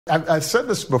I've said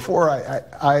this before.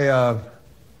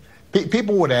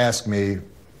 People would ask me,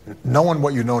 knowing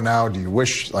what you know now, do you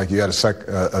wish like you had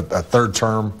a third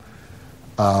term?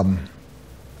 And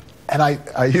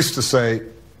I used to say,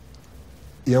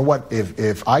 you know what?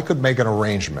 If I could make an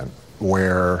arrangement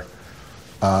where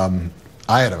I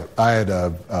had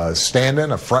a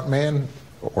stand-in, a front man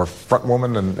or front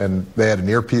woman, and they had an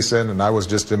earpiece in, and I was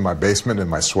just in my basement in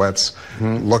my sweats,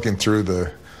 looking through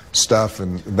the stuff,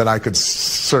 and then I could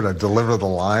sort of deliver the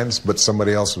lines, but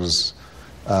somebody else was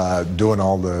doing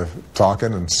all the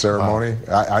talking and ceremony.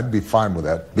 Wow. I'd be fine with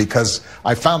that because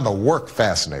I found the work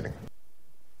fascinating.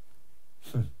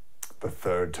 The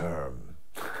third term.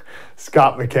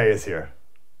 Scott McKay is here,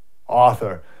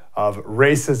 author of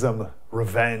Racism,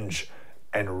 Revenge,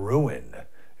 and Ruin.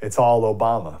 It's all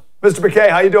Obama. Mr. McKay,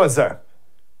 how you doing, sir?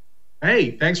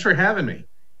 Hey, thanks for having me.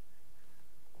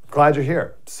 Glad you're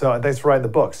here. So, and thanks for writing the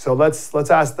book. So let's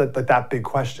ask that big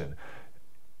question.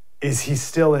 Is he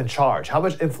still in charge? How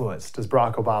much influence does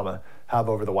Barack Obama have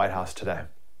over the White House today?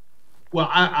 Well,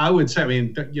 I would say, I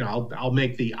mean, you know, I'll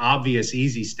make the obvious,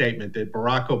 easy statement that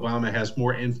Barack Obama has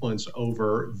more influence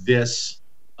over this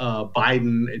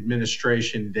Biden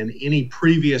administration than any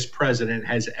previous president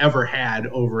has ever had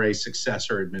over a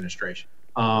successor administration.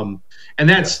 And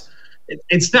that's,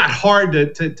 it's not hard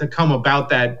to come about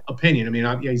that opinion. I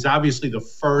mean, he's obviously the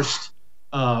first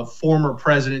former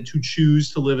president to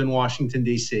choose to live in Washington,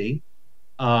 D.C.,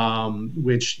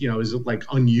 which, you know, is like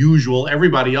unusual.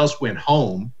 Everybody else went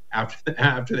home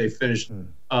after they finished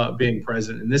being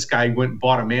president. And this guy went and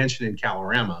bought a mansion in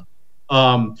Calorama.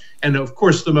 And of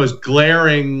course, the most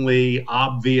glaringly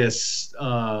obvious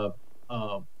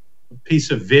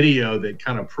piece of video that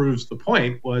kind of proves the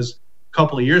point was a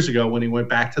couple of years ago when he went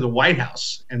back to the White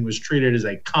House and was treated as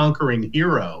a conquering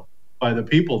hero by the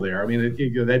people there. I mean,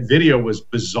 that video was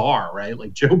bizarre, right?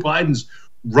 Like Joe Biden's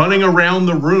running around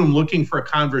the room looking for a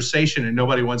conversation and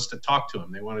nobody wants to talk to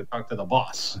him. They want to talk to the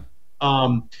boss.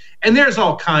 And there's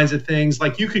all kinds of things.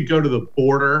 Like you could go to the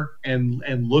border and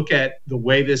look at the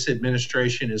way this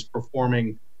administration is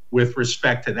performing with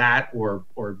respect to that, or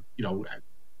you know,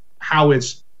 how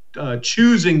it's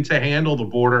choosing to handle the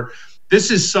border.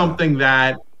 This is something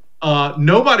that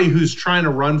nobody who's trying to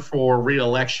run for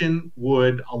re-election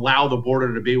would allow the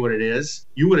border to be what it is.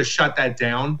 You would have shut that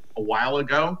down a while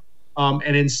ago.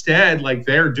 And instead, like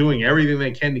they're doing everything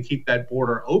they can to keep that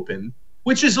border open,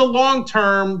 which is a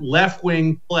long-term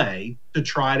left-wing play to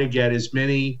try to get as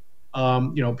many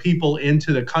people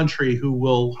into the country who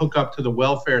will hook up to the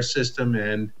welfare system.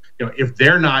 And you know, if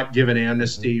they're not given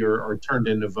amnesty or turned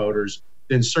into voters,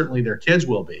 then certainly their kids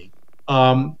will be.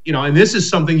 And this is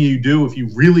something you do if you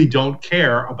really don't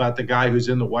care about the guy who's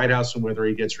in the White House and whether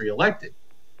he gets reelected.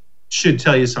 Should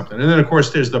tell you something. And then, of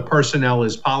course, there's the personnel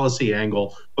is policy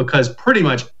angle, because pretty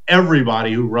much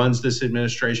everybody who runs this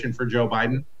administration for Joe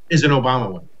Biden is an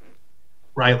Obama one,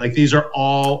 right? Like these are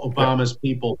all Obama's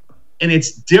people. And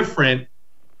it's different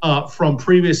from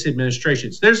previous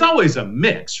administrations. There's always a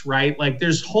mix, right? Like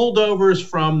there's holdovers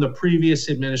from the previous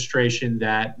administration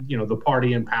that, you know, the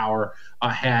party in power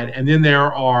had. And then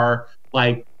there are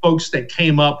like folks that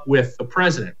came up with the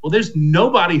president. Well, there's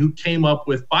nobody who came up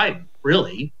with Biden,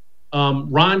 really.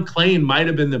 Ron Klain might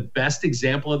have been the best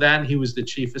example of that, and he was the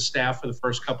chief of staff for the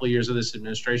first couple of years of this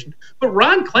administration. But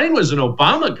Ron Klain was an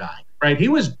Obama guy, right? He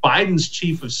was Biden's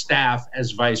chief of staff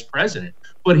as vice president,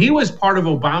 but he was part of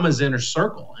Obama's inner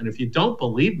circle. And if you don't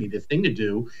believe me, the thing to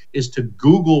do is to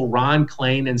Google Ron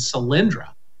Klain and Solyndra,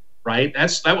 right?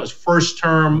 That was first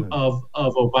term of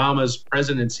Obama's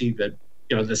presidency, that,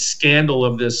 you know, the scandal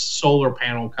of this solar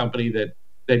panel company that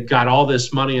got all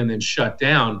this money and then shut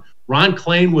down. Ron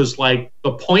Klain was like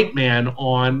the point man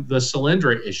on the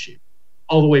Solyndra issue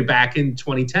all the way back in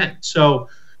 2010. So,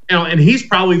 you know, and he's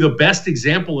probably the best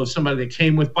example of somebody that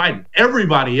came with Biden.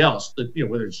 Everybody else, that, you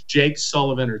know, whether it's Jake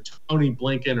Sullivan or Tony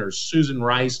Blinken or Susan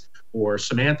Rice or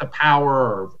Samantha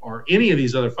Power or any of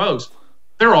these other folks,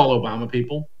 they're all Obama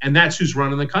people, and that's who's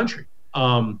running the country.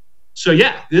 So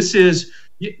yeah,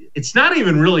 it's not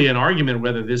even really an argument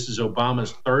whether this is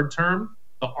Obama's third term.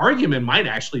 The argument might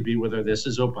actually be whether this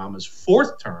is Obama's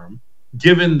fourth term,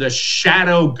 given the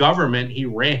shadow government he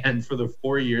ran for the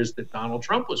 4 years that Donald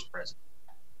Trump was president.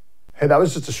 Hey, that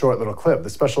was just a short little clip. The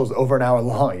special is over an hour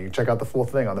long. You can check out the full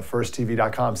thing on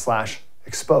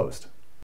thefirsttv.com/exposed.